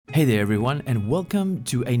Hey there everyone, and welcome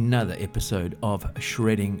to another episode of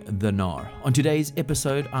Shredding the Gnar. On today's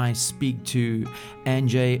episode I speak to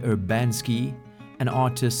Andrzej Urbanski, an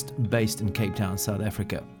artist based in Cape Town, South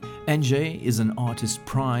Africa. Andrzej is an artist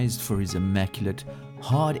prized for his immaculate,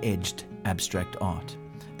 hard-edged abstract art.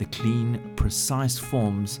 The clean, precise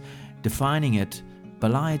forms defining it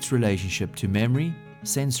belie its relationship to memory,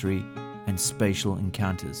 sensory and spatial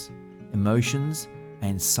encounters, emotions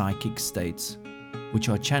and psychic states, which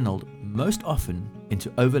are channeled most often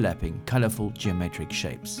into overlapping, colourful geometric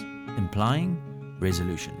shapes, implying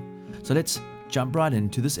resolution. So let's jump right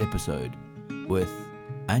into this episode with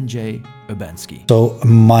Andrzej Urbanski. So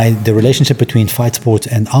the relationship between fight sports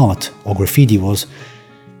and art or graffiti was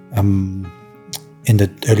in the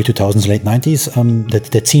early 2000s, late 90s.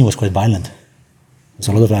 That scene was quite violent. There's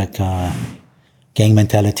a lot of gang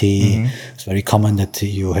mentality. Mm-hmm. It's very common that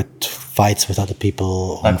you had fights with other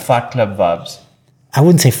people. Like Fight Club vibes. I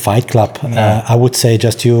wouldn't say fight club. No. I would say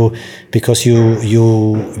just because you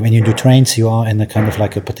when you do trains, you are in a kind of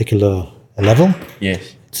like a particular level.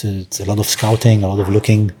 Yes. It's a lot of scouting, a lot of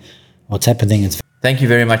looking what's happening. Thank you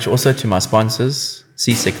very much also to my sponsors,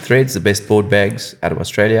 Seasick Threads, the best board bags out of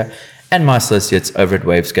Australia, and my associates over at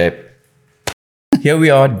Wavescape. Here we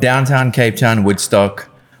are, downtown Cape Town, Woodstock,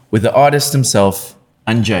 with the artist himself,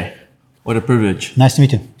 Andrzej. What a privilege. Nice to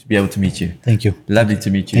meet you. Be able to meet you. Thank you. Lovely to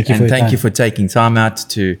meet you. Thank you for taking time out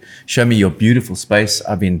to show me your beautiful space.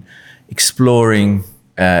 I've been exploring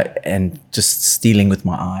and just stealing with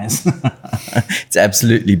my eyes. It's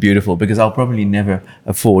absolutely beautiful because I'll probably never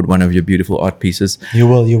afford one of your beautiful art pieces. You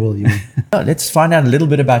will. Let's find out a little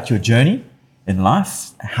bit about your journey in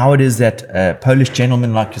life, how it is that a Polish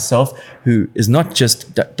gentleman like yourself, who is not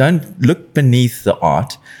just, don't look beneath the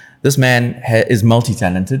art. This man is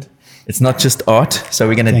multi-talented. It's not just art, so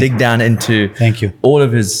we're going to dig down into all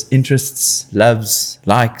of his interests, loves,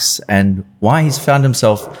 likes, and why he's found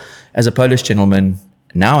himself as a Polish gentleman,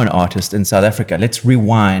 now an artist in South Africa. Let's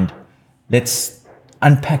rewind. Let's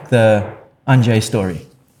unpack the Andrzej story.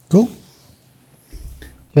 Cool.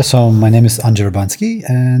 Yeah, so my name is Andrzej Urbanski,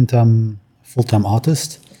 and I'm a full-time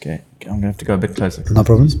artist. Okay, I'm going to have to go a bit closer. No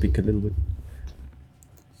problem. Speak a little bit.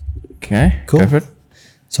 Okay, cool. Go for it.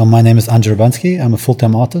 So my name is Andrzej Urbanski. I'm a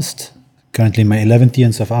full-time artist, currently in my 11th year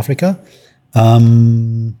in South Africa.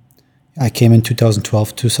 I came in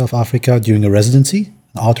 2012 to South Africa during a residency,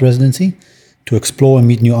 an art residency, to explore and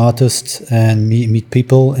meet new artists and meet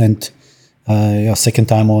people. And second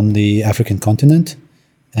time on the African continent.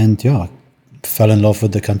 And fell in love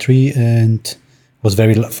with the country and was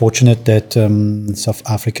very fortunate that the South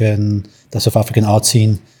African art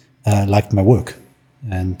scene liked my work.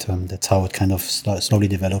 And that's how it kind of slowly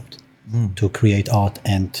developed to create art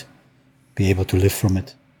and be able to live from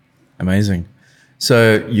it. Amazing.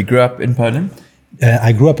 So you grew up in Poland?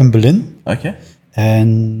 I grew up in Berlin. Okay.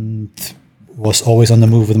 And was always on the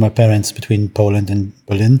move with my parents between Poland and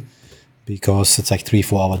Berlin because it's like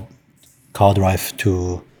 3-4 hour car drive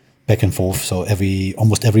to back and forth. So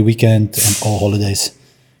almost every weekend and all holidays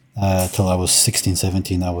till I was 16,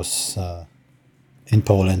 17, I was in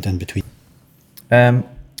Poland and between.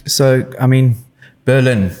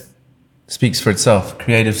 Berlin speaks for itself.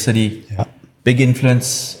 Creative city, big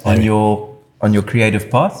influence on your creative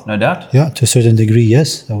path, no doubt. Yeah, to a certain degree,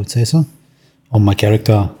 yes, I would say so. On my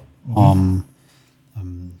character, a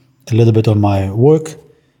little bit on my work.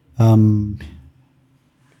 I've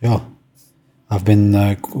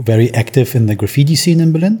been very active in the graffiti scene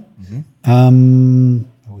in Berlin. I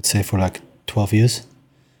would say for like 12 years,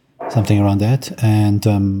 something around that. And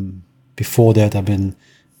before that, I've been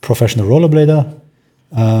professional rollerblader.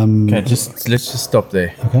 Let's just stop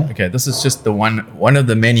there. Okay, this is just the one of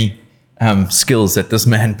the many skills that this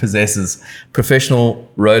man possesses. Professional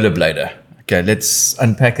rollerblader. Okay, let's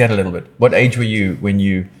unpack that a little bit. What age were you when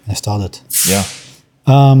you... I started. Yeah.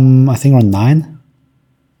 I think around 9.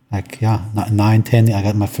 9, 10. I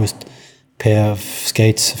got my first pair of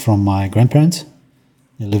skates from my grandparents.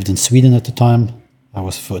 I lived in Sweden at the time. I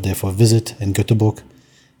was there for a visit in Göteborg.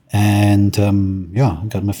 And I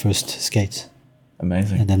got my first skates.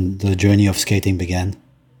 Amazing. And then the journey of skating began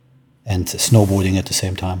and snowboarding at the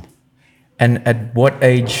same time. And at what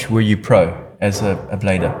age were you pro as a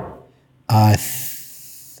blader?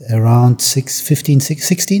 Around 16,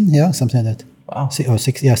 something like that. Wow.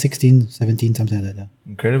 16, 17, something like that.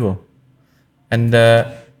 Incredible. And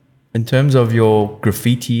in terms of your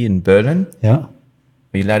graffiti in Berlin, are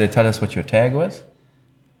you allowed to tell us what your tag was?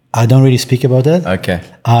 I don't really speak about that. Okay.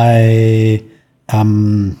 I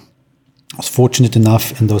was fortunate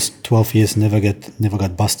enough in those 12 years never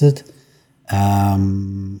got busted.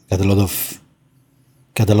 Got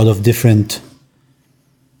a lot of different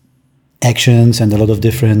actions and a lot of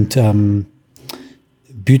different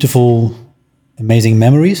beautiful, amazing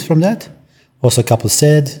memories from that. Also a couple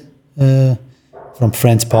sad from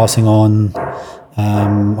friends passing on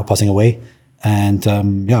or passing away. And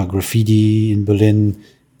graffiti in Berlin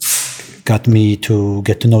got me to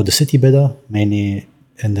get to know the city better, mainly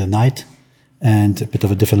in the night, and a bit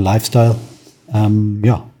of a different lifestyle.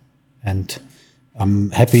 And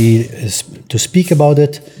I'm happy to speak about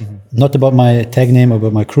it, not about my tag name,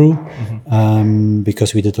 about my crew,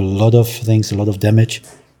 because we did a lot of things, a lot of damage.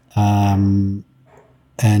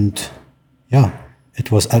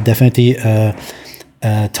 It was definitely a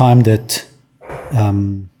time that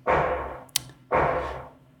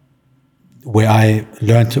where I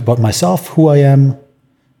learned about myself, who I am,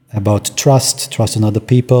 about trust in other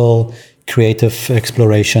people, creative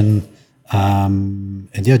exploration,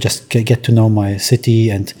 just get to know my city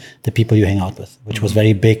and the people you hang out with, which was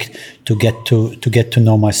very big to get to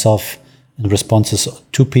know myself and responses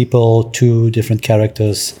to people, to different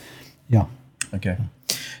characters. Yeah. Okay.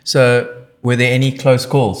 So were there any close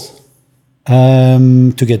calls?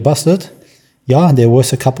 To get busted? Yeah, there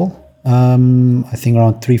was a couple. I think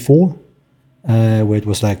around 3-4, where it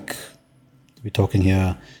was like, we're talking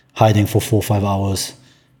here, hiding for 4 or 5 hours,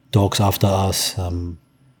 dogs after us.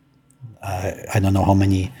 I don't know how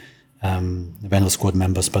many Vandal squad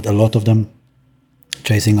members, but a lot of them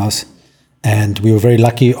chasing us. And we were very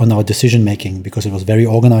lucky on our decision making because it was very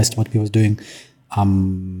organized what we was doing.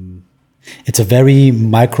 It's a very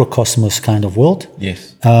microcosmos kind of world.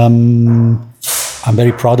 Yes. I'm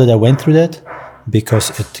very proud that I went through that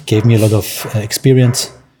because it gave me a lot of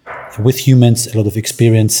experience with humans, a lot of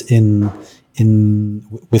experience with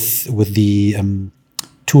the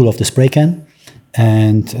tool of the spray can.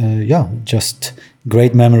 And just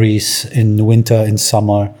great memories in winter, in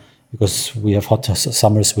summer, because we have hot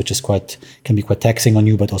summers, which can be quite taxing on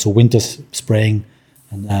you, but also winters spraying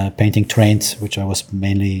and painting trains, which I was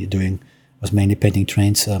mainly painting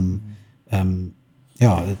trains. In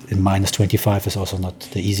minus 25 is also not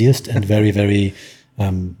the easiest, and very, very,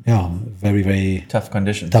 very tough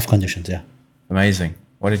conditions. Tough conditions, yeah. Amazing.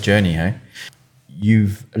 What a journey, hey?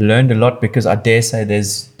 You've learned a lot because I dare say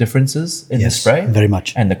there's differences in the spray. Very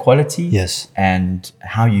much. And the quality. Yes. And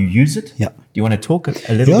how you use it. Yeah. Do you want to talk a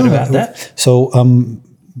little bit about that? So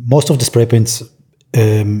most of the spray paints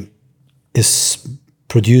is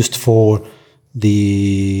produced for the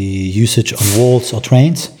usage on walls or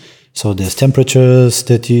trains. So there's temperatures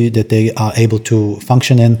that they are able to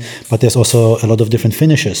function in, but there's also a lot of different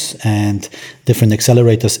finishes and different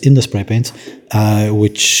accelerators in the spray paints,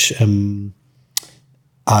 which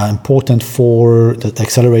are important for the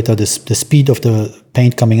accelerator. The speed of the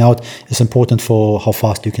paint coming out is important for how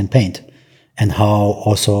fast you can paint, and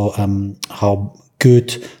how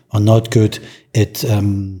good or not good it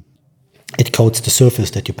coats the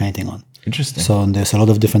surface that you're painting on. Interesting. So there's a lot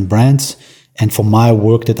of different brands. And for my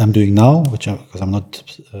work that I'm doing now, because I'm not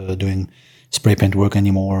doing spray paint work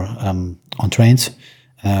anymore on trains,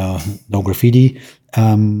 no graffiti,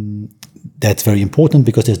 that's very important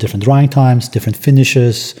because there's different drying times, different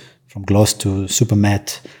finishes, from gloss to super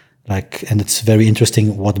matte, and it's very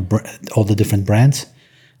interesting what all the different brands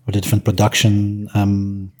or the different production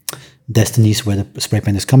destinies where the spray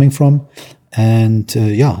paint is coming from. And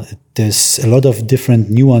there's a lot of different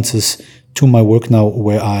nuances to my work now,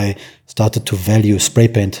 where I started to value spray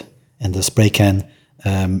paint and the spray can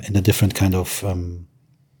in a different kind of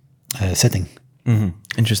setting. Mm-hmm.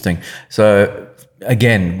 Interesting. So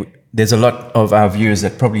again, there's a lot of our viewers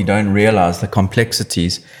that probably don't realize the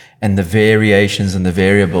complexities and the variations and the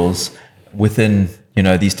variables within,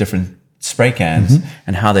 these different spray cans,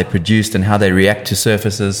 and how they're produced and how they react to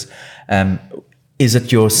surfaces. Is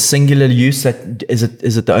it your singular use is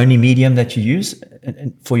it the only medium that you use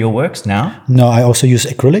for your works now? No, I also use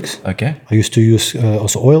acrylics. Okay. I used to use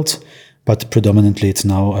also oils, but predominantly it's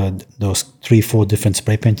now those 3-4 different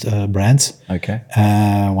spray paint brands. Okay.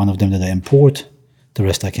 One of them that I import, the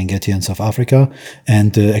rest I can get here in South Africa.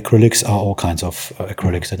 And acrylics are all kinds of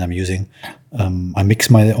acrylics that I'm using. I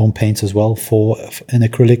mix my own paints as well in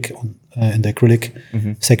acrylic. In the acrylic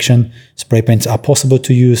section, spray paints are possible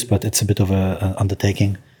to use, but it's a bit of an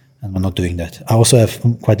undertaking, and we're not doing that. I'm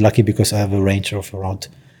quite lucky because I have a range of around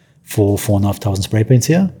 4,500 spray paints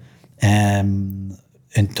here, in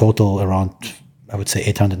total around, I would say,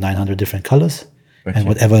 800-900 different colors. Okay. And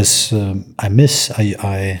whatever I miss,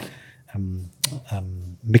 I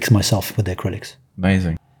mix myself with the acrylics.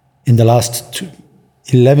 Amazing. In the last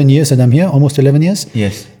 11 years that I'm here, almost 11 years.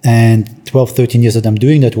 Yes. And 12-13 years that I'm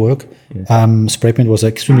doing that work, yes. Spray paint was an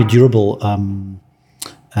extremely durable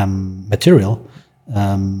material.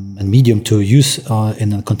 medium to use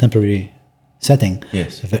in a contemporary setting.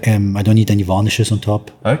 Yes. I don't need any varnishes on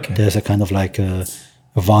top. Okay. There's a kind of like a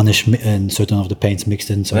varnish in certain of the paints mixed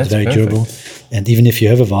in, so That's it's very perfect. durable. And even if you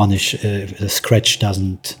have a varnish, the scratch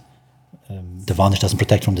doesn't, the varnish doesn't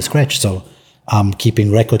protect from the scratch. So I'm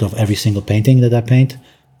keeping record of every single painting that I paint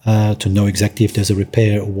to know exactly if there's a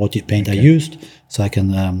repair or what paint I used, so I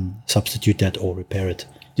can substitute that or repair it.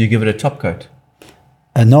 Do you give it a top coat?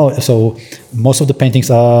 No, so most of the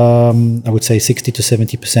paintings are, I would say, 60 to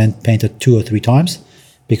 70% painted 2 or 3 times,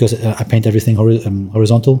 because I paint everything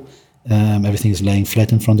horizontal. Everything is laying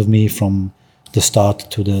flat in front of me from the start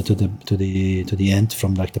to the end,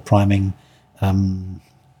 from like the priming, from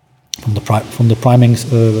the priming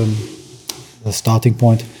the starting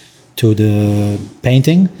point to the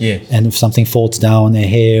painting. Yes. And if something falls down, a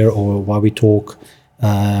hair, or while we talk,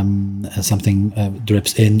 something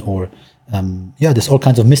drips in, or there's all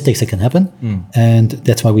kinds of mistakes that can happen, and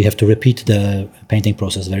that's why we have to repeat the painting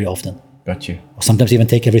process very often. Got you. Or sometimes even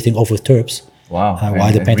take everything off with turps. Wow.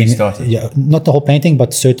 Why the painting? Not the whole painting,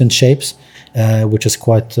 but certain shapes, which is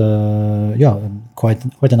quite an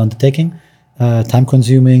undertaking,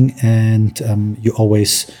 time-consuming, and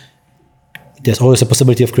there's always a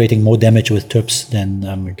possibility of creating more damage with turps than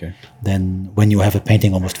when you have a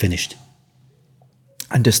painting almost finished.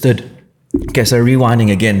 Understood. Okay, so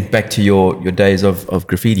rewinding again back to your days of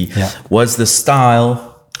graffiti, was the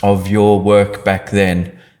style of your work back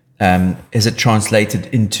then, is it translated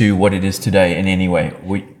into what it is today in any way?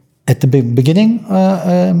 At the beginning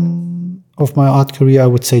of my art career, I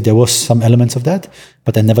would say there was some elements of that,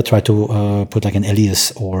 but I never tried to put like an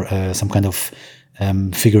alias or some kind of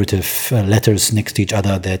figurative letters next to each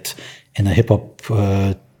other that in a hip-hop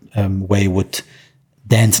way would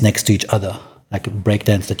dance next to each other, like a break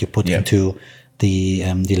dance that you put into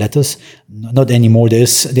the letters. Not anymore.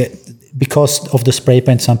 Because of the spray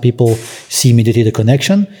paint, some people see immediately the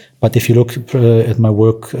connection. But if you look at my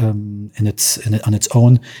work on its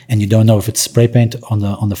own, and you don't know if it's spray paint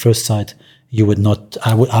on the first side, you would not.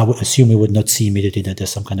 I would assume you would not see immediately that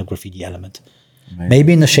there's some kind of graffiti element. Amazing.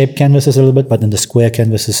 Maybe in the shaped canvases a little bit, but in the square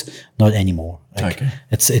canvases, not anymore.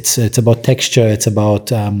 It's about texture. It's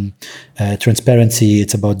about transparency.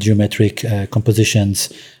 It's about geometric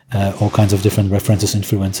compositions, all kinds of different references,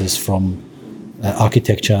 influences from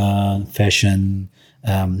architecture, fashion,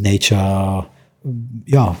 nature,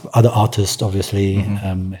 other artists, obviously,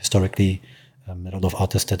 historically, a lot of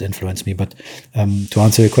artists that influenced me. But to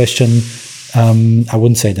answer your question, I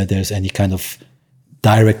wouldn't say that there's any kind of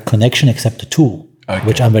direct connection except the tool,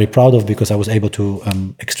 which I'm very proud of, because I was able to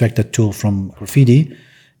extract that tool from graffiti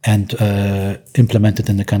and implement it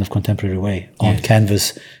in a kind of contemporary way on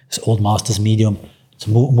canvas. It's old master's medium. It's a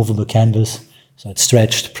movable canvas. So it's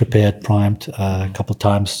stretched, prepared, primed a couple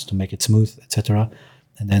times to make it smooth, etc.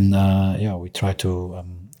 And then, we try to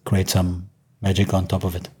create some magic on top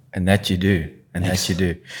of it. And that you do. That you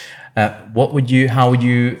do. How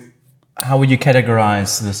would you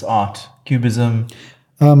categorize this art? Cubism?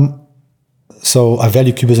 So I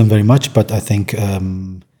value Cubism very much, but I think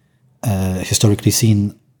historically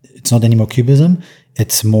seen, it's not anymore Cubism.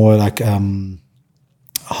 It's more like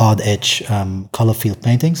hard edge color field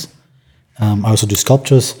paintings. I also do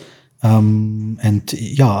sculptures, I'm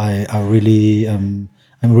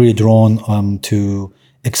really drawn to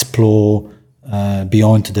explore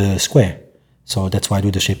beyond the square. So that's why I do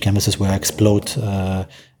the shaped canvases, where I explode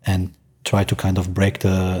and try to kind of break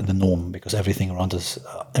the norm, because everything around us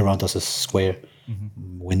is square.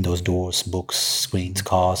 Windows, doors, books, screens,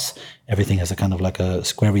 cars, everything has a kind of like a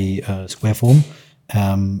square form,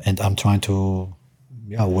 and I'm trying to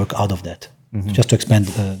work out of that. Just to expand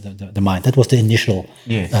the mind. That was the initial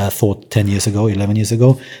thought 10 years ago, 11 years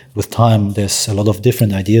ago. With time, there's a lot of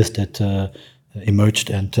different ideas that emerged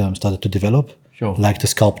and started to develop, like the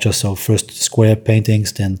sculpture. So first square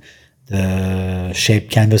paintings, then the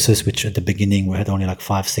shaped canvases, which at the beginning we had only like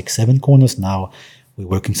 5, 6, 7 corners. Now we're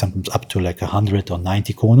working sometimes up to like 100 or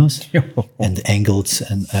 90 corners and angles,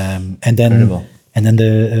 and then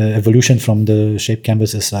the evolution from the shaped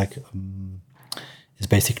canvas is like is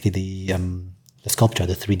basically the sculpture,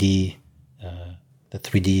 the 3D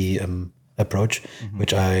approach,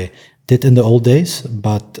 which I did in the old days,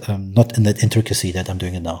 but not in that intricacy that I'm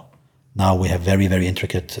doing it now. Now we have very, very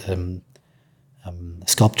intricate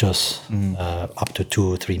sculptures up to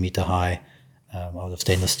 2 or 3 meter high out of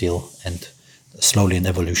stainless steel, and slowly an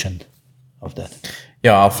evolution of that.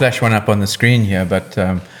 Yeah, I'll flash one up on the screen here, but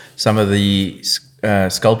some of the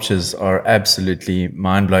sculptures are absolutely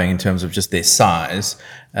mind-blowing in terms of just their size.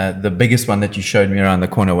 The biggest one that you showed me around the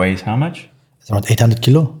corner weighs how much? It's around 800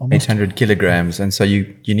 kilo. Almost. 800 kilograms, and so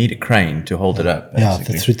you need a crane to hold it up.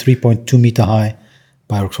 Basically. Yeah, 3.2 meter high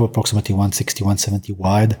by approximately 160, 170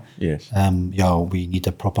 wide. Yes. We need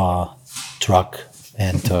a proper truck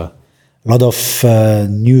and a lot of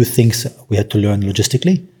new things we had to learn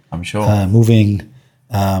logistically. I'm sure. Moving.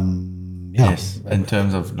 Yes, in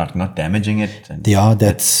terms of not damaging it. And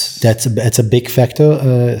that's a big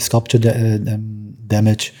factor. Sculpture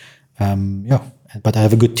damage. But I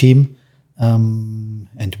have a good team,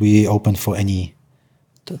 and we open for any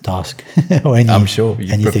task or any. I'm sure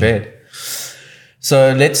you're anything. prepared.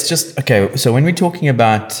 So let's just So when we're talking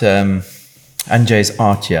about Andrzej's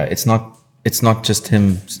art here, it's not just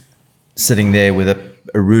him sitting there with a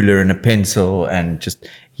ruler and a pencil and just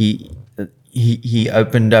he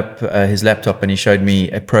opened up his laptop and he showed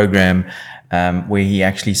me a program where he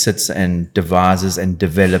actually sits and devises and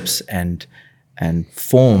develops and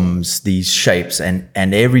forms these shapes, and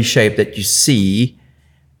every shape that you see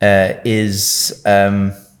is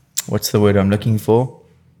what's the word I'm looking for?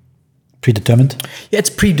 Predetermined? Yeah,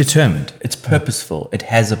 it's predetermined. It's purposeful. It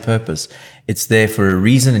has a purpose. It's there for a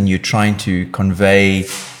reason, and you're trying to convey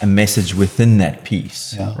a message within that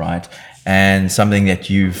piece, right? And something that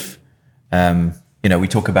you've, we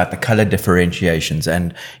talk about the color differentiations,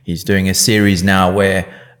 and he's doing a series now where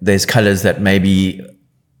there's colors that maybe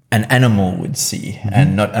an animal would see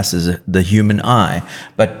and not us as the human eye.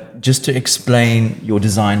 But just to explain your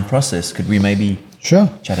design process, could we maybe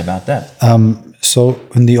chat about that? So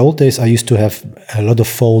in the old days, I used to have a lot of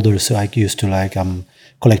folders. So I used to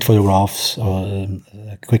collect photographs or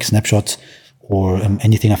quick snapshots or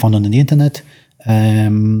anything I found on the internet.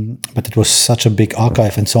 But it was such a big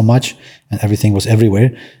archive and so much, and everything was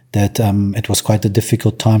everywhere, that it was quite a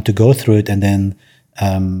difficult time to go through it and then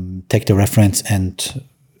take the reference and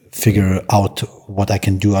figure out what I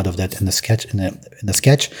can do out of that in the sketch.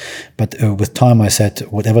 But with time, I said,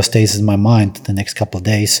 whatever stays in my mind the next couple of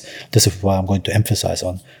days, this is what I'm going to emphasize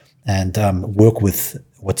on, and work with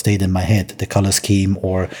what stayed in my head, the color scheme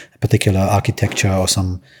or a particular architecture or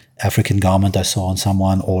some African garment I saw on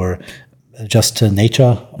someone, or just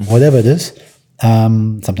nature, whatever it is,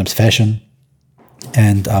 sometimes fashion.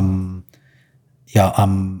 And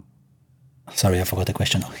sorry, I forgot the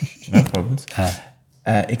question. No problems.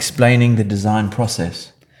 Explaining the design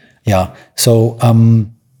process. Yeah. So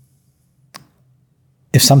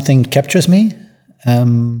if something captures me,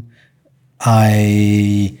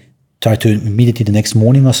 I try to immediately the next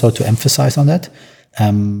morning or so to emphasize on that.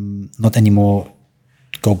 Not anymore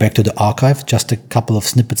go back to the archive, just a couple of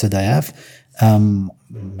snippets that I have.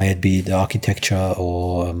 May it be the architecture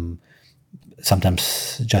or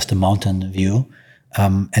sometimes just a mountain view.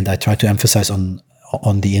 And I try to emphasize on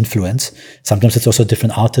the influence. Sometimes it's also a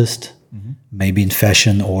different artist, maybe in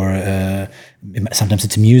fashion, or sometimes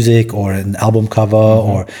it's music or an album cover,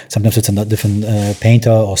 or sometimes it's a different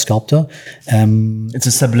painter or sculptor. It's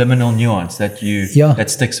a subliminal nuance that that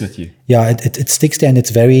sticks with you. Yeah, it sticks there, and it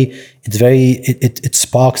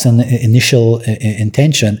sparks an initial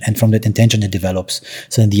intention, and from that intention it develops.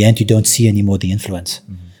 So in the end, you don't see anymore the influence,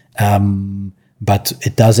 but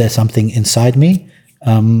it does something inside me.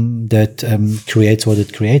 That creates what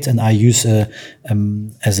it creates, and I use as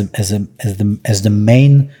the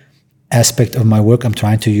main aspect of my work. I'm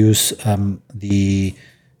trying to use the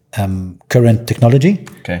current technology,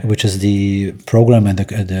 which is the program and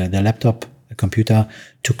the laptop, the computer,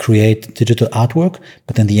 to create digital artwork.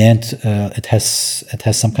 But in the end, it has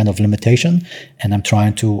some kind of limitation, and I'm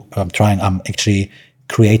actually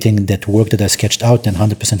creating that work that I sketched out, and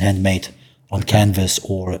 100% handmade. On canvas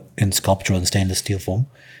or in sculpture and stainless steel form.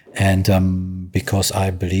 And because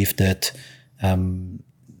I believe that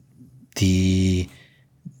the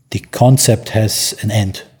concept has an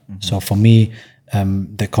end. So for me,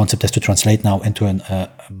 the concept has to translate now into an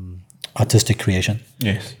artistic creation.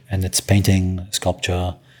 Yes. And it's painting,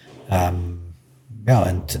 sculpture. And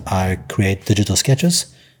I create digital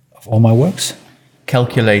sketches of all my works.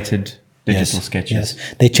 Calculated digital sketches.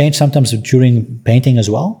 Yes. They change sometimes during painting as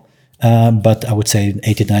well. But I would say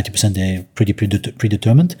 80 to 90% they're pretty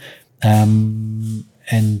predetermined.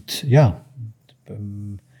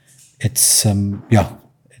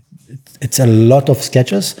 It's a lot of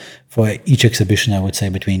sketches for each exhibition. I would say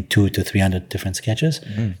between 200 to 300 different sketches.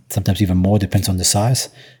 Sometimes even more, depends on the size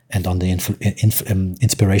and on the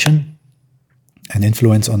inspiration and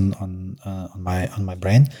influence on my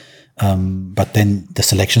brain. But then the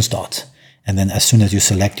selection starts. And then as soon as you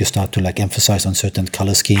select, you start to emphasize on certain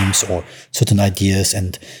color schemes or certain ideas.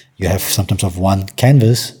 And you have sometimes of one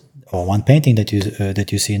canvas or one painting that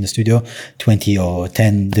you see in the studio, 20 or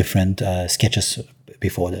 10 different sketches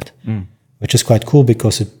before that, which is quite cool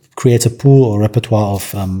because it creates a pool or repertoire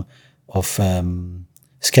of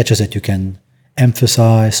sketches that you can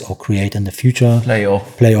emphasize or create in the future. Play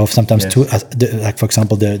off. Sometimes Yes. too. Like for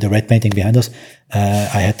example, the red painting behind us.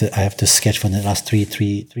 I have this sketch for the last three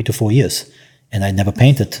to 4 years, and I never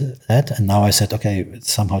painted that. And now I said, okay,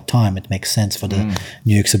 it's somehow time. It makes sense for the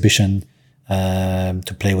new exhibition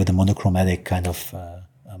to play with the monochromatic kind of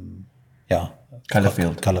Color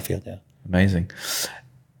field. Color field, yeah. Amazing.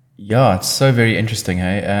 Yeah, it's so very interesting.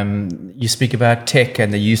 Hey, you speak about tech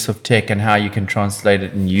and the use of tech and how you can translate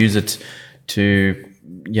it and use it to,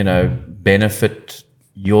 benefit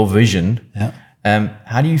your vision. Yeah.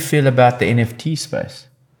 How do you feel about the NFT space?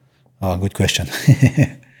 Oh, good question.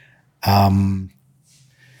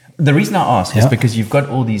 The reason I ask is because you've got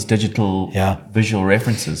all these digital visual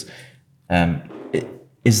references.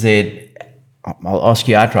 Is there? I'll ask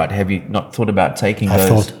you outright. Have you not thought about taking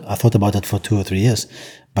those? I thought about it for 2 or 3 years,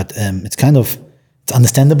 but it's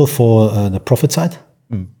understandable for the profit side.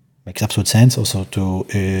 Makes absolute sense also to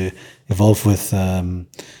evolve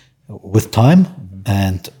with time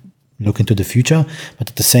and look into the future. But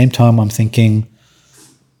at the same time, I'm thinking,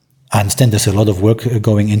 I understand there's a lot of work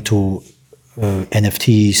going into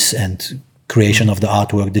NFTs and creation of the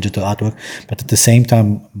artwork, digital artwork. But at the same time,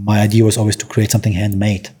 my idea was always to create something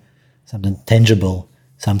handmade, something tangible,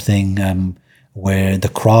 something where the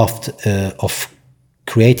craft of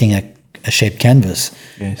creating a shaped canvas,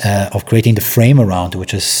 of creating the frame around,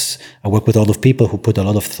 which is, I work with a lot of people who put a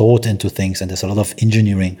lot of thought into things, and there's a lot of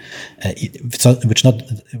engineering,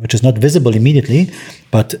 which is not visible immediately,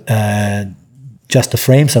 but just the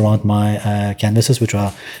frames around my canvases, which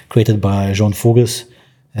are created by Jean Vogels.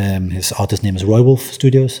 His artist name is Roy Wolf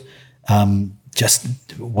Studios. Just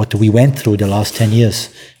what we went through the last 10 years,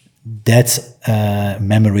 that's a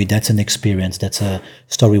memory, that's an experience, that's a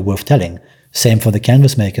story worth telling. Same for the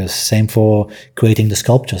canvas makers, same for creating the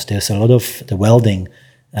sculptures. There's a lot of the welding,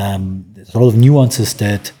 there's a lot of nuances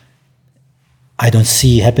that I don't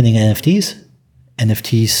see happening in NFTs.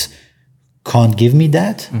 NFTs can't give me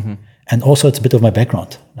that. And also it's a bit of my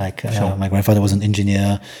background. Like my grandfather was an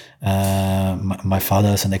engineer. My father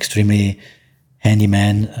is an extremely handy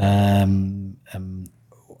man,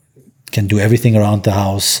 can do everything around the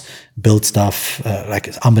house, build stuff, like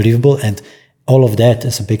it's unbelievable. And all of that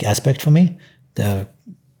is a big aspect for me. The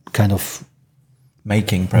kind of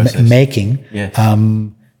making process. Yes.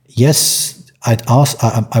 Yes,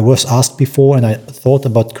 I was asked before, and I thought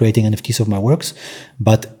about creating NFTs of my works,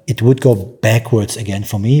 but it would go backwards again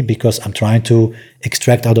for me because I'm trying to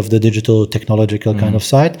extract out of the digital technological kind of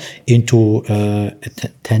side into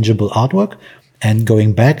tangible artwork, and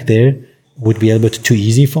going back there would be a little bit too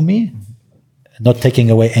easy for me. Not taking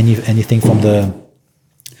away anything from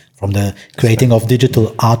the creating of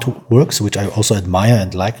digital artworks, which I also admire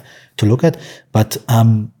and like to look at, but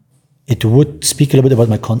it would speak a little bit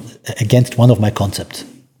about against one of my concepts.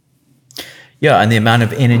 Yeah, and the amount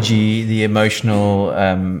of energy, the emotional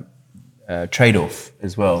trade-off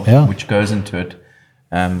as well, which goes into it.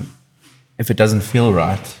 If it doesn't feel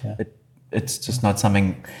right, it's just not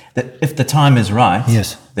something that, if the time is right,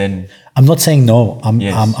 then... I'm not saying no.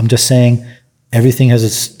 I'm just saying everything has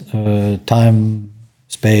its time,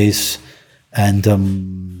 space, and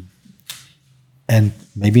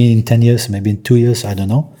maybe in 10 years, maybe in 2 years, I don't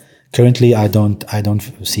know. Currently, I don't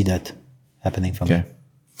see that happening for me.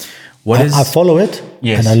 I follow it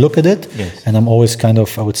and I look at it, and I'm always kind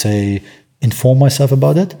of, I would say, inform myself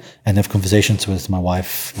about it and have conversations with my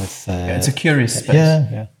wife. It's a curious space.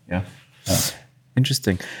 Yeah.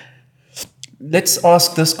 Interesting. Let's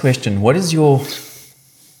ask this question: what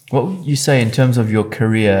would you say in terms of your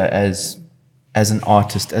career as an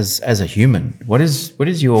artist, as a human? What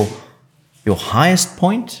is your highest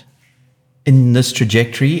point in this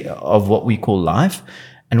trajectory of what we call life,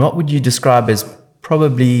 and what would you describe as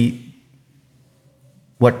probably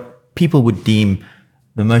what people would deem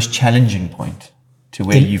the most challenging point to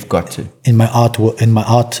where you've got to in your art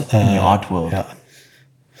world? Yeah.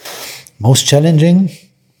 Most challenging.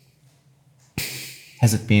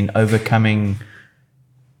 Has it been overcoming?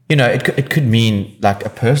 It could mean like a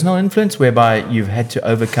personal influence whereby you've had to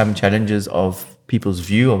overcome challenges of people's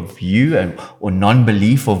view of you or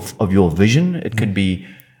non-belief of your vision. It could be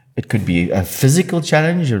a physical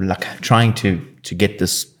challenge, or like trying to get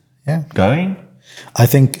this going. I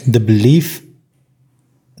think the belief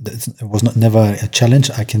was never a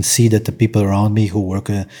challenge. I can see that the people around me who work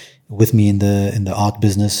with me in the art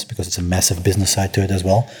business, because it's a massive business side to it as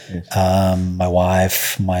well. Yes. My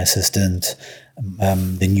wife, my assistant,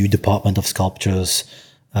 the new department of sculptures.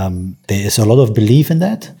 There is a lot of belief in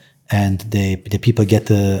that. And the people get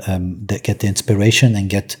the inspiration and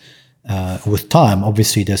get with time,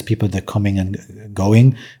 obviously, there's people that are coming and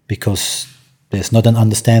going because there's not an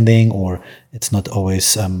understanding, or it's not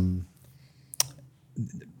always that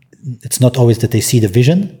they see the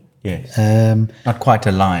vision. Yes. Not quite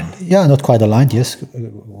aligned. Yeah, not quite aligned. Yes,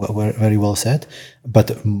 very well said.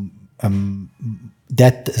 But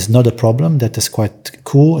that is not a problem. That is quite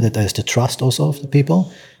cool. That there's the trust also of the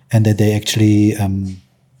people, and that they actually,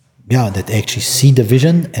 that they actually see the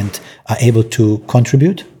vision and are able to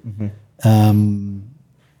contribute,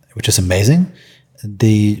 which is amazing.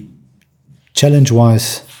 The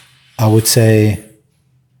challenge-wise, I would say,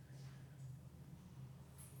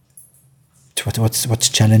 what's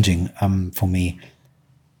challenging for me?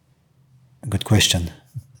 Good question.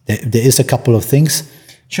 There is a couple of things.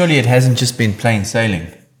 Surely it hasn't just been plain sailing.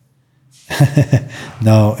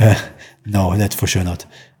 No, that's for sure not.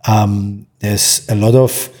 There's a lot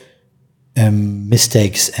of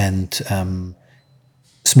mistakes and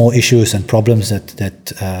small issues and problems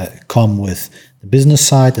that come with the business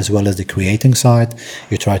side as well as the creating side.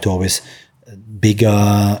 You try to always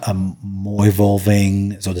bigger, more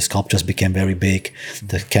evolving. So the sculptures became very big.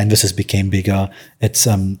 The canvases became bigger. It's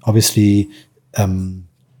obviously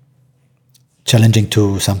challenging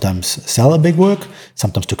to sometimes sell a big work,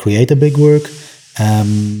 sometimes to create a big work.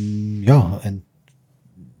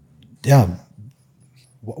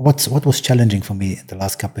 What was challenging for me in the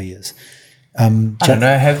last couple of years? I don't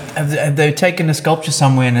know. Have they taken a sculpture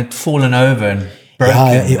somewhere and it fallen over and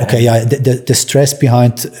broken? The stress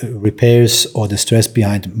behind repairs, or the stress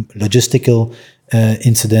behind logistical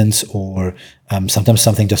incidents, or sometimes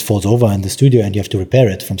something just falls over in the studio and you have to repair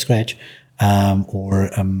it from scratch. I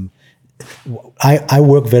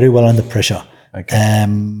work very well under pressure,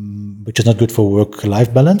 which is not good for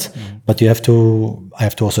work-life balance. But I have to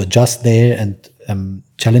also adjust there. And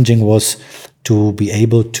challenging was to be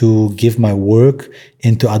able to give my work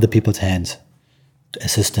into other people's hands,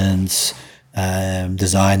 assistants,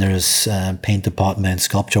 designers, paint department,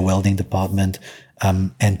 sculpture, welding department,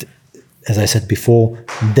 and as I said before,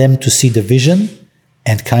 them to see the vision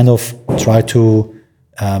and kind of try to,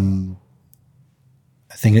 I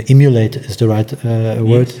think emulate is the right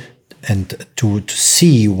word, and to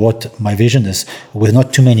see what my vision is with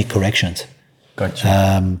not too many corrections.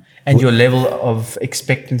 Gotcha. And your level of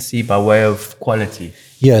expectancy by way of quality.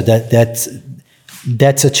 Yeah, that's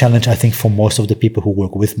a challenge, I think, for most of the people who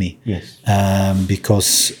work with me. Yes.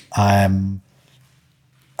 Because I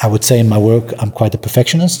would say in my work, I'm quite a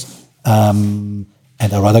perfectionist. And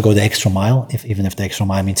I'd rather go the extra mile, even if the extra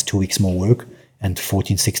mile means 2 weeks more work and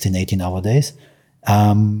 14, 16, 18-hour days,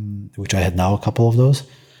 which I had now a couple of those.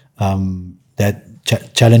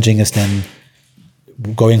 Challenging is then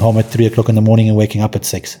going home at 3 o'clock in the morning and waking up at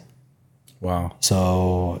 6. Wow.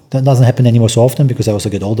 So that doesn't happen anymore so often because I also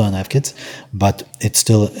get older and I have kids, but it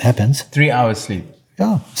still happens. 3 hours sleep.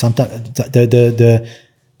 Yeah. Sometimes the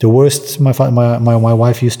worst, my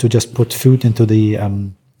wife used to just put food into the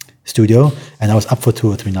studio and I was up for 2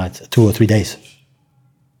 or 3 days.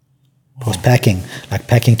 I was packing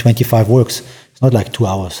 25 works. It's not like 2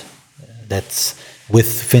 hours. That's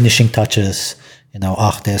with finishing touches.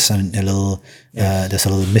 There's a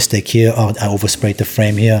little mistake here. Oh, I oversprayed the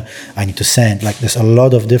frame here. I need to sand. There's a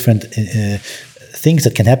lot of different things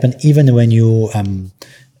that can happen even when you're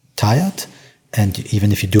tired, and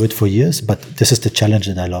even if you do it for years. But this is the challenge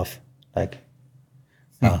that I love.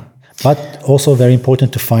 But also very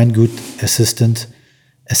important to find good assistance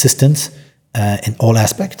in all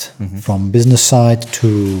aspects, from business side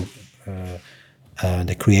to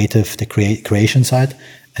the creation side.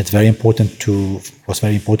 It's very important was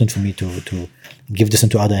very important for me to give this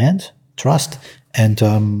into other hands, trust, and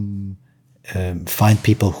find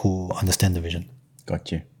people who understand the vision. Got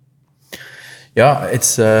you. Yeah,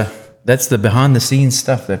 it's that's the behind the scenes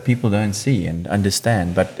stuff that people don't see and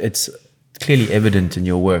understand, but it's clearly evident in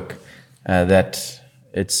your work that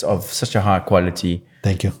it's of such a high quality.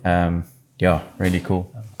 Thank you. Yeah, really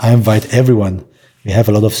cool. I invite everyone. We have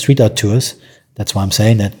a lot of street art tours. That's why I'm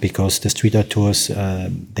saying that, because the street art tours,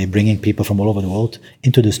 they're bringing people from all over the world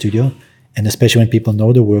into the studio. And especially when people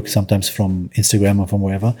know the work, sometimes from Instagram or from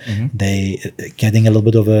wherever, they getting a little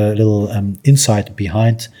bit of a little insight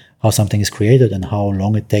behind how something is created and how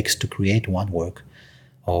long it takes to create one work,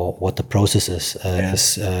 or what the process is.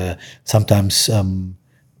 Sometimes,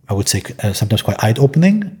 I would say, sometimes quite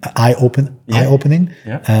eye-opening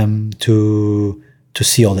to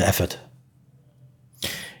see all the effort.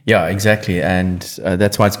 Yeah, exactly. And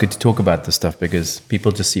that's why it's good to talk about this stuff, because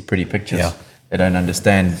people just see pretty pictures. Yeah. They don't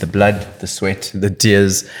understand the blood, the sweat, the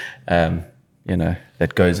tears,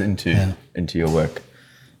 that goes into your work.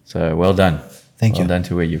 So well done. Thank you. Well done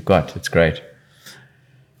to where you've got. It's great.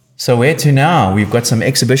 So where to now? We've got some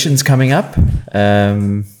exhibitions coming up.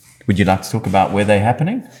 Would you like to talk about where they're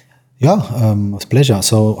happening? Yeah, with pleasure.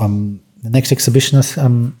 So the next exhibition is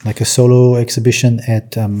like a solo exhibition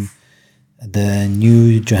at the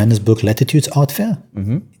new Johannesburg Latitudes Art Fair,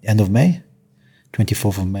 end of May,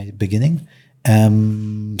 24th of May beginning.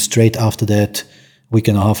 Straight after that, week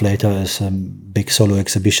and a half later, is a big solo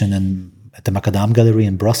exhibition at the Macadam Gallery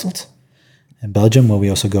in Brussels, in Belgium, where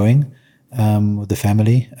we're also going with the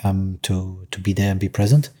family to be there and be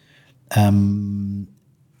present. Then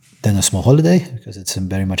a small holiday, because it's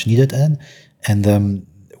very much needed then. And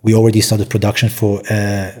we already started production for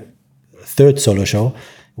a third solo show,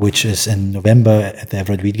 which is in November at the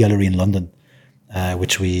Everard Read Gallery in London,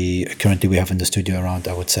 which we have in the studio around,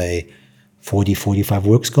 I would say, 40, 45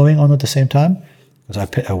 works going on at the same time.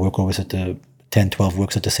 Because I work always at the 10, 12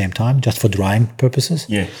 works at the same time, just for drying purposes.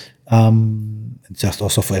 Yes. Just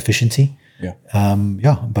also for efficiency. Yeah.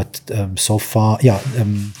 But so far,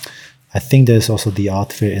 I think there's also the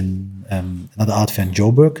art fair another art fair in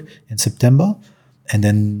Joburg in September, and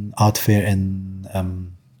then art fair in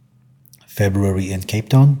February in Cape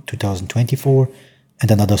Town, 2024,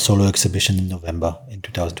 and another solo exhibition in November in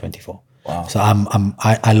 2024. Wow. So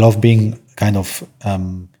I love being kind of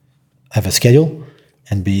have a schedule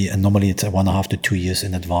and normally it's 1.5 to 2 years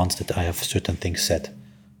in advance that I have certain things set.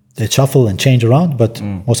 They shuffle and change around, but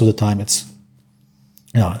most of the time it's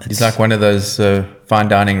like one of those fine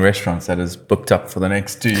dining restaurants that is booked up for the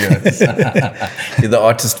next 2 years. You're the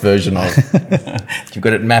artist version of it. You've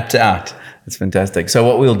got it mapped out. It's fantastic. So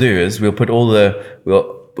what we'll do is we'll put all the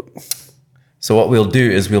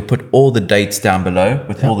dates down below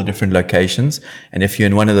with all the different locations. And if you're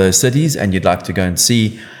in one of those cities and you'd like to go and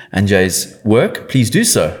see Andrzej's work, please do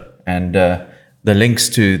so. And the links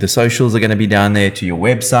to the socials are going to be down there, to your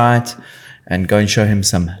website, and go and show him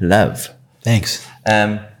some love. Thanks.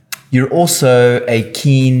 You're also a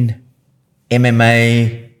keen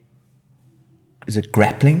MMA, is it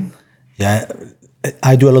grappling? Yeah,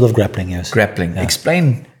 I do a lot of grappling, yes. Grappling. Yeah.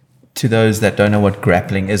 Explain to those that don't know what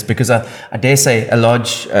grappling is, because I dare say a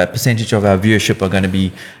large percentage of our viewership are going to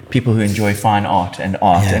be people who enjoy fine art and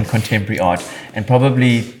contemporary art, and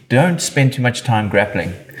probably don't spend too much time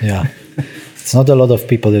grappling. Yeah. It's not a lot of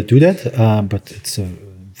people that do that, but it's a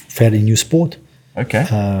fairly new sport. Okay.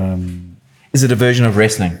 Is it a version of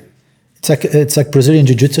wrestling? It's like Brazilian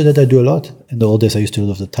Jiu-Jitsu that I do a lot. In the old days, I used to do a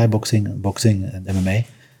lot of Thai boxing and MMA.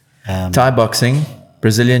 Thai boxing,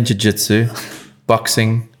 Brazilian Jiu-Jitsu,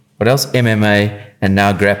 boxing, what else? MMA, and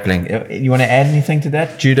now grappling. You want to add anything to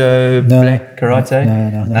that? Judo, karate?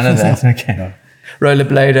 No. None of that? Okay. No.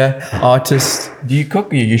 Rollerblader, artist. Do you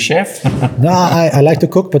cook? Are you chef? No, I like to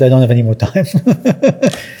cook, but I don't have any more time.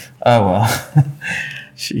 Oh, well.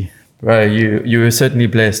 Bro, you were certainly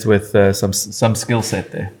blessed with some skill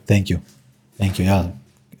set there. Thank you. Yeah,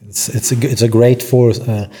 it's a great for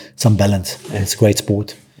some balance. It's a great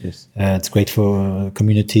sport. Yes. It's great for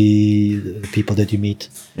community, the people that you meet.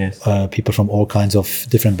 Yes. People from all kinds of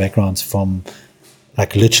different backgrounds, from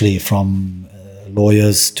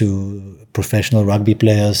lawyers to professional rugby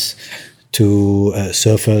players to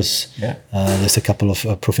surfers. Yeah. There's a couple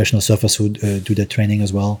of professional surfers who do their training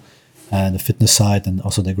as well. The fitness side and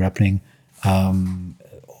also the grappling,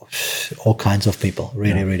 all kinds of people,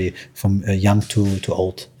 really, from young to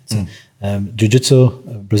old. Jiu-Jitsu,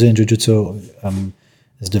 Brazilian Jiu-Jitsu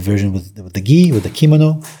is the version with the gi, with the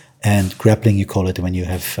kimono, and grappling you call it when you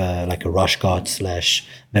have like a rush guard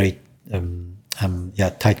 / very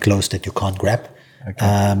tight clothes that you can't grab.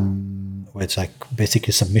 Okay. Where it's like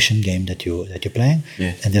basically a submission game that you're playing.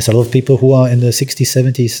 Yes. And there's a lot of people who are in the 60s,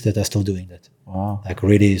 70s that are still doing that. Wow. Like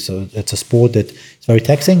really, so it's a sport that it's very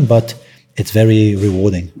taxing, but it's very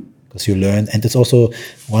rewarding because you learn, and it's also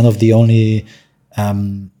one of the only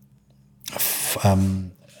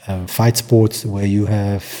fight sports where you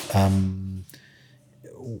have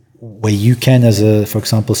where you can, as a, for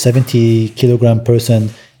example, 70-kilogram person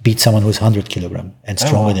beat someone who's 100 kilogram and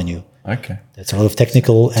stronger than you. Okay. That's a lot of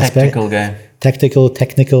technical aspect. Tactical game. Tactical,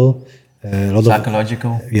 technical. A lot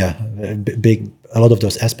psychological. A lot of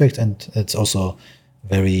those aspects, and it's also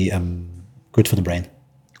very good for the brain.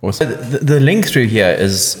 Also, the link through here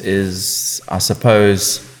is I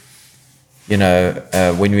suppose,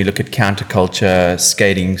 when we look at counterculture,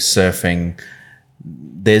 skating, surfing,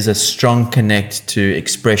 there's a strong connect to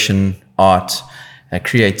expression, art,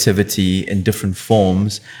 creativity in different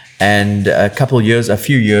forms. And a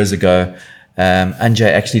few years ago,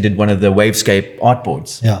 Andrzej actually did one of the Wavescape art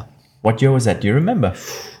boards. Yeah. What year was that? Do you remember?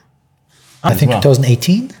 I think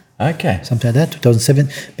 2018. Okay. Something like that. 2007,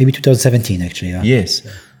 maybe 2017 actually. Yeah. Yes.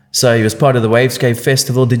 So he was part of the Wavescape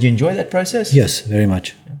Festival. Did you enjoy that process? Yes, very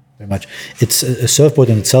much. very much. It's a surfboard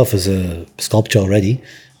in itself is a sculpture already,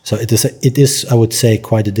 so it is I would say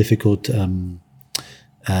quite a difficult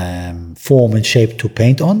form and shape to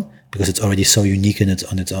paint on, because it's already so unique in its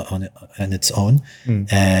own.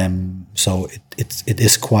 So it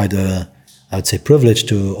is quite a, I would say, privilege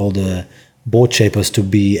to all the board shapers to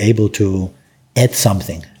be able to add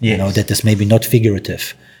something, that is maybe not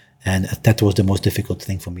figurative, and that was the most difficult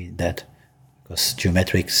thing for me. That because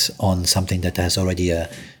geometrics on something that has already a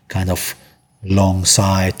kind of long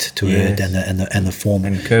side to it and a form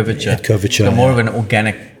and curvature. So more of an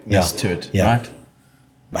organicness to it, right?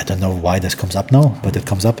 I don't know why this comes up now, but it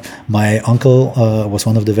comes up. My uncle was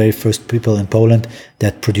one of the very first people in Poland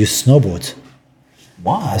that produced snowboards.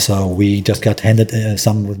 Wow. So we just got handed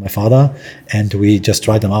some with my father, and we just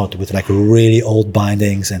tried them out with like really old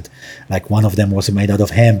bindings, and like one of them was made out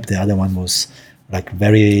of hemp, the other one was like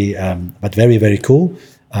very, but very, very cool.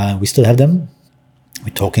 We still have them.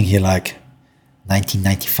 We're talking here like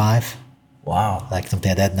 1995. Wow. Like something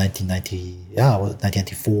like that,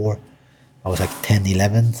 1994. I was like 10,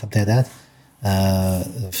 11, something like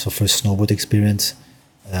that. So first snowboard experience.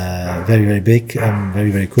 Very, very big, very,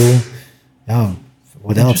 very cool. Yeah.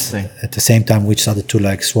 What else? At the same time, we started to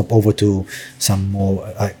like swap over to some more,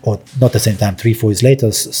 or not at the same time, 3-4 years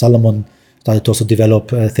later, Salomon started to also develop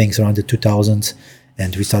things around the 2000s.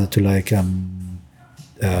 And we started to like,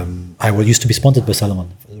 I used to be sponsored by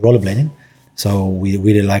Salomon, rollerblading. So we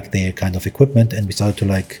really liked their kind of equipment, and we started to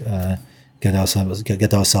like, get ourselves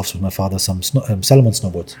with my father some Salomon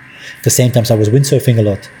snowboards. At the same time, I was windsurfing a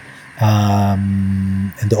lot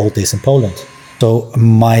in the old days in Poland. So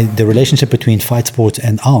the relationship between fight sports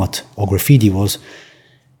and art or graffiti was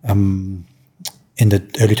in the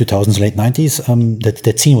early 2000s, late 90s.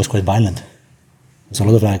 That scene was quite violent. There's a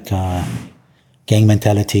lot of like gang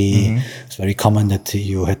mentality. It's very common that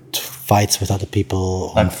you had fights with other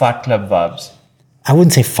people. Like Fight Club vibes. I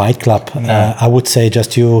wouldn't say fight club. No. I would say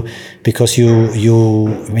just because you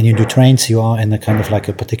when you do trains, you are in a kind of like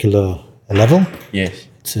a particular level. Yes.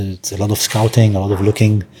 It's a lot of scouting, a lot of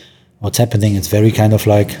looking what's happening. It's very kind of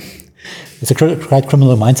like, it's a quite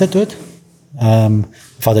criminal mindset to it.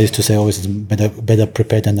 Father used to say always, it's better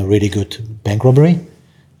prepared than a really good bank robbery.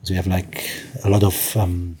 So you have like a lot of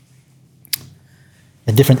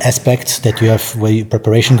different aspects that you have where your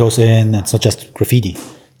preparation goes in. It's not just graffiti.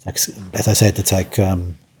 Like, as I said, it's like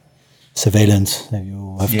surveillance.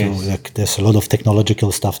 You have to like. There's a lot of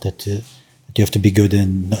technological stuff that you have to be good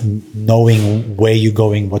in knowing where you're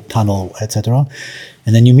going, what tunnel, etc.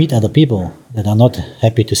 And then you meet other people that are not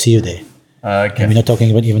happy to see you there. Okay. And we're not talking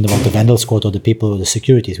even about the Vandal squad or the people, the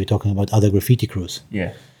securities. We're talking about other graffiti crews.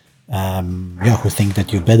 Yeah. Who think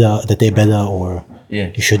that you're better, that they're better, or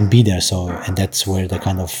you shouldn't be there. So, and that's where the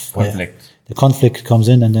kind of the conflict comes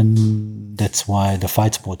in, and then that's why the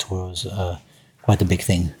fight sport was quite a big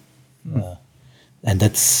thing. And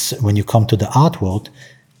that's when you come to the art world.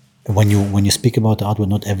 When you speak about the art world,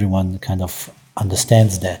 not everyone kind of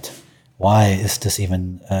understands that. Why is this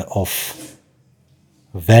even of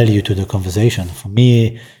value to the conversation? For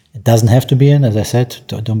me, it doesn't have to be in. As I said,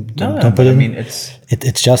 don't put it in. I mean,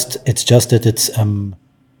 it's just that it's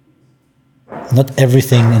not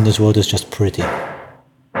everything in this world is just pretty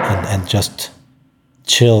and just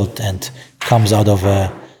chilled and comes out of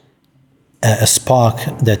a spark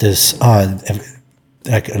that is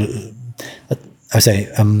like I say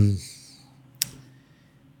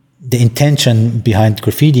the intention behind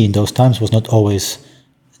graffiti in those times was not always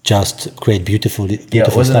just create beautiful it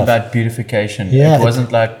wasn't stuff. about beautification. Yeah, it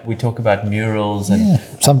wasn't like we talk about murals and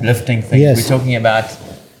uplifting things. Yes.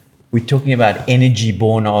 We're talking about energy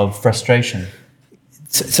born of frustration.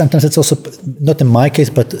 Sometimes it's also not in my case,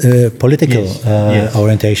 but political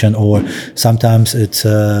orientation, or sometimes it's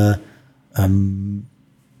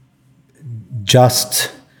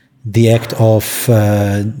just the act of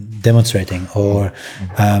demonstrating or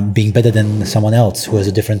being better than someone else who has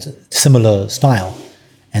a similar style,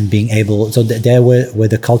 and being able. So there where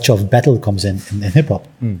the culture of battle comes in hip hop,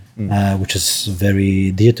 which is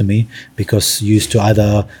very dear to me, because you used to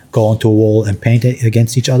either go onto a wall and paint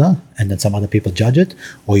against each other, and then some other people judge it,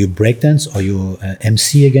 or you breakdance, or you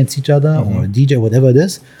MC against each other, or DJ, whatever it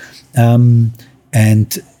is, and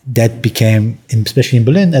that became, especially in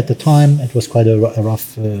Berlin at the time, it was quite a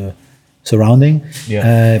rough surrounding.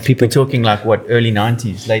 People. We're talking like what, early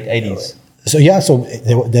 90s, late 80s. So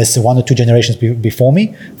there's 1 or 2 generations before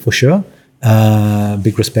me, for sure.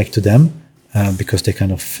 Big respect to them, because they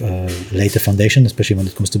kind of laid the foundation, especially when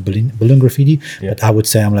it comes to balloon graffiti. But I would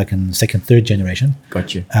say I'm like in 2nd, 3rd generation.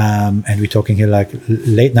 Got you. And we're talking here like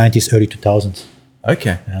late 90s, early 2000s.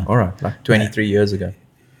 Okay. All right. Like 23 years ago.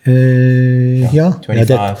 Yeah,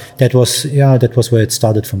 25. that was where it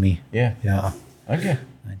started for me. Yeah. Yeah. Okay.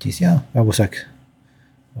 90s, yeah. I was like,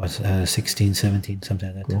 16, 17,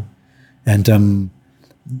 something like that. Cool. And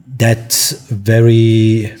that's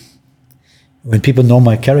very, when people know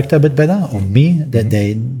my character a bit better, or me, that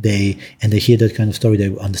they hear that kind of story,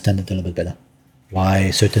 they understand it a little bit better.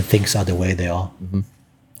 Why certain things are the way they are.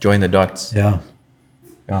 Join the dots. Yeah.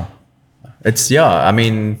 Yeah. I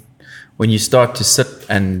mean, when you start to sit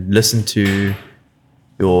and listen to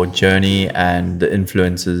your journey and the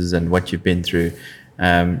influences and what you've been through,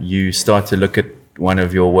 you start to look at one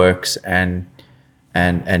of your works and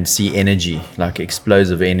see energy, like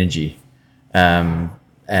explosive energy, and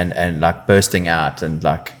like bursting out, and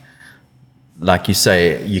like you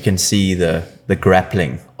say, you can see the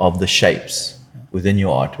grappling of the shapes within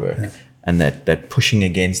your artwork, and that pushing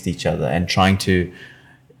against each other and trying to,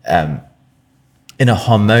 in a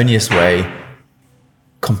harmonious way,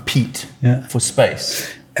 compete for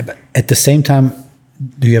space. But at the same time,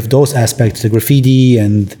 you have those aspects, the graffiti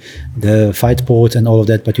and the fight boards and all of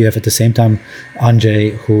that, but you have at the same time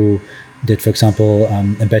Andrzej, who did, for example,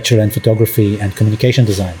 a bachelor in photography and communication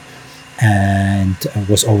design, and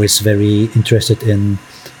was always very interested in...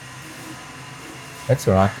 That's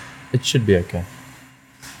all right. It should be okay.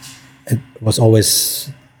 It was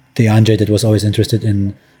always the Andrzej that was always interested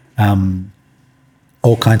in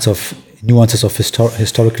all kinds of nuances of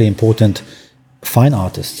historically important fine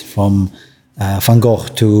artists, from Van Gogh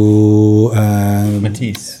to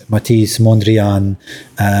Matisse, Mondrian,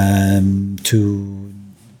 to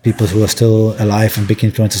people who are still alive and big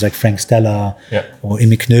influences like Frank Stella or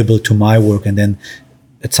immaculate to my work. And then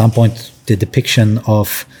at some point the depiction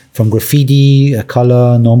of, from graffiti,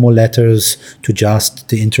 color, normal letters, to just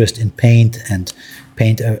the interest in paint and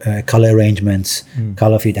color arrangements,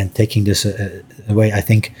 color feed, and taking this away. I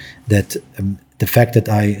think that the fact that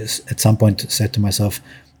I at some point said to myself,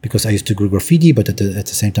 because I used to do graffiti, but at the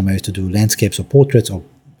same time I used to do landscapes or portraits or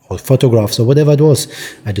photographs or whatever it was.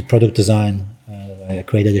 I did product design. I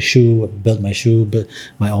created a shoe, built my shoe, built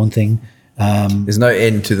my own thing. There's no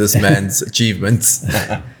end to this man's achievements.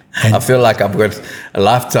 I feel like I've got a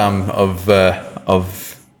lifetime of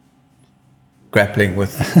grappling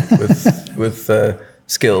with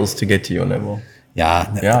skills to get to your level. Yeah,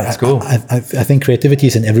 it's cool. I think creativity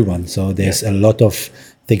is in everyone. So there's a lot of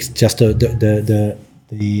things. Just the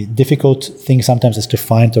difficult thing sometimes is to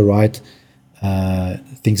find the right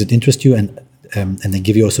things that interest you, and then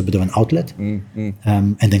give you also a bit of an outlet,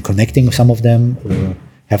 and then connecting some of them, or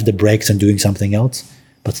have the breaks and doing something else,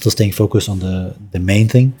 but still staying focused on the main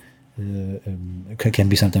thing. Can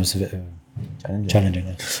be sometimes challenging.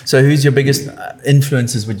 Yeah. So, who's your biggest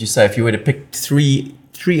influences? Would you say, if you were to pick three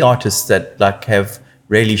artists that like have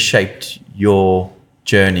really shaped your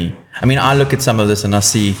journey? I mean, I look at some of this and I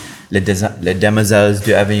see Les Demoiselles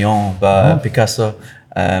d'Avignon by Picasso,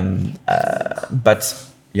 but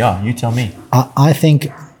yeah, you tell me. I think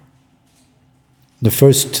the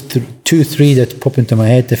first three that pop into my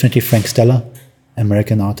head, definitely Frank Stella,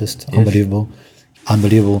 American artist, unbelievable.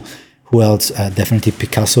 Who else? Definitely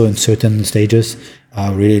Picasso in certain stages.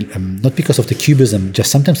 Really, not because of the cubism,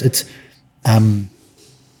 just sometimes it's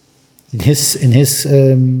in his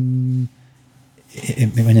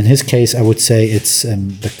case, I would say it's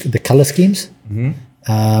the color schemes,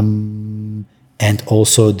 and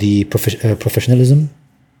also the professionalism,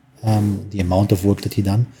 the amount of work that he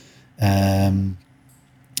done.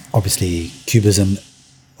 Obviously, cubism,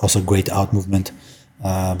 also great art movement,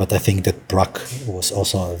 but I think that Braque was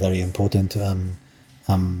also a very important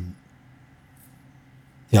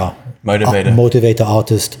motivator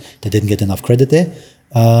artist that didn't get enough credit there.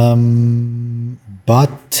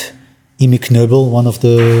 But immaculate, one of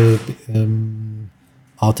the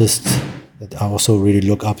artists that I also really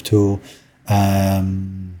look up to.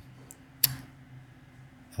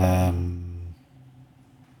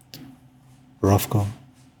 Rothko,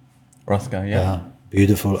 yeah,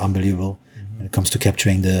 beautiful, unbelievable. When it comes to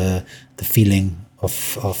capturing the feeling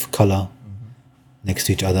of color next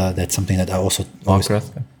to each other, that's something that I also Mark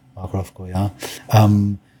Rothko, yeah.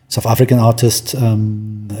 South African artist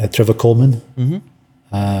Trevor Coleman.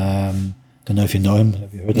 Don't know if you know him.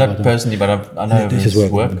 Have you heard about him? Not personally, but I know his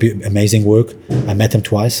work. Amazing work. I met him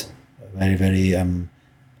twice. Very, very,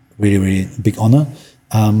 really, really big honor.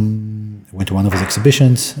 Went to one of his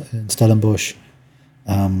exhibitions in Stellenbosch.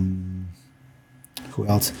 Who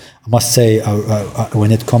else? I must say,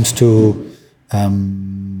 when it comes to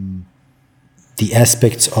the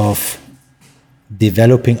aspects of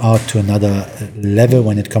developing art to another level,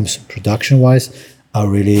 when it comes production-wise, I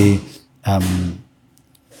really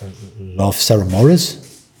love Sarah Morris.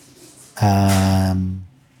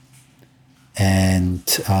 and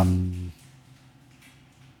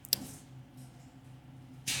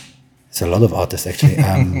there's a lot of artists actually.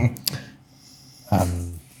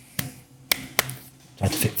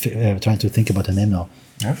 Trying to think about the name now.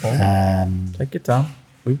 Okay. Take your time.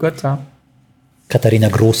 We've got time. Katharina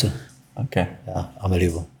Grosse. Okay. Yeah,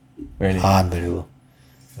 unbelievable. Really? Unbelievable.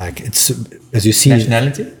 Like, it's, as you see...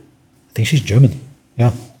 Nationality? I think she's German.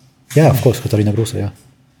 Yeah. Yeah, of course, Katharina Grosse, yeah.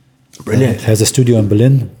 Brilliant. Has a studio in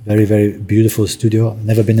Berlin. Very, very beautiful studio.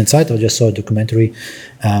 Never been inside. I just saw a documentary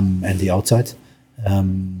and the outside.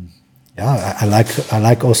 I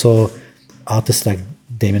like also artists like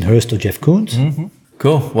Damien Hirst or Jeff Koons. Mm-hmm.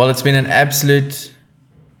 Cool. Well, it's been an absolute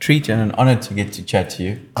treat and an honor to get to chat to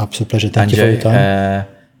you. Absolute pleasure. Thank you for your time.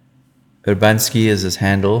 Urbanski is his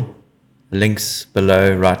handle. Links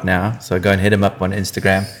below right now. So go and hit him up on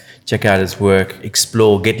Instagram. Check out his work.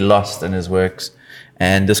 Explore. Get lost in his works.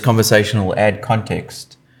 And this conversation will add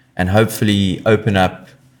context and hopefully open up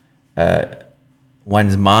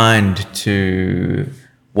one's mind to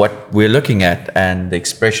what we're looking at and the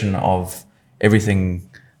expression of everything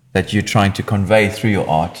that you're trying to convey through your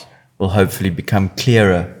art will hopefully become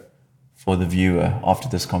clearer for the viewer after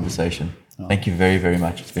this conversation. Thank you very, very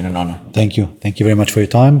much. It's been an honor. Thank you. Thank you very much for your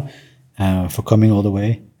time, for coming all the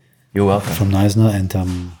way. You're welcome. From Neisner, and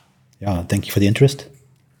thank you for the interest.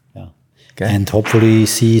 Yeah. Okay. And hopefully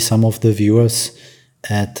see some of the viewers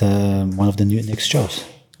at one of the next shows.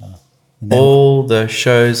 All the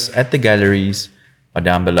shows at the galleries are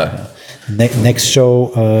down below. Next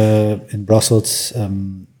show in Brussels,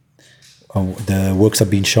 the works are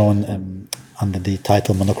being shown under the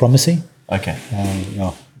title Monochromacy. Okay.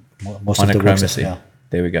 Most of the works.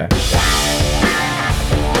 There we go.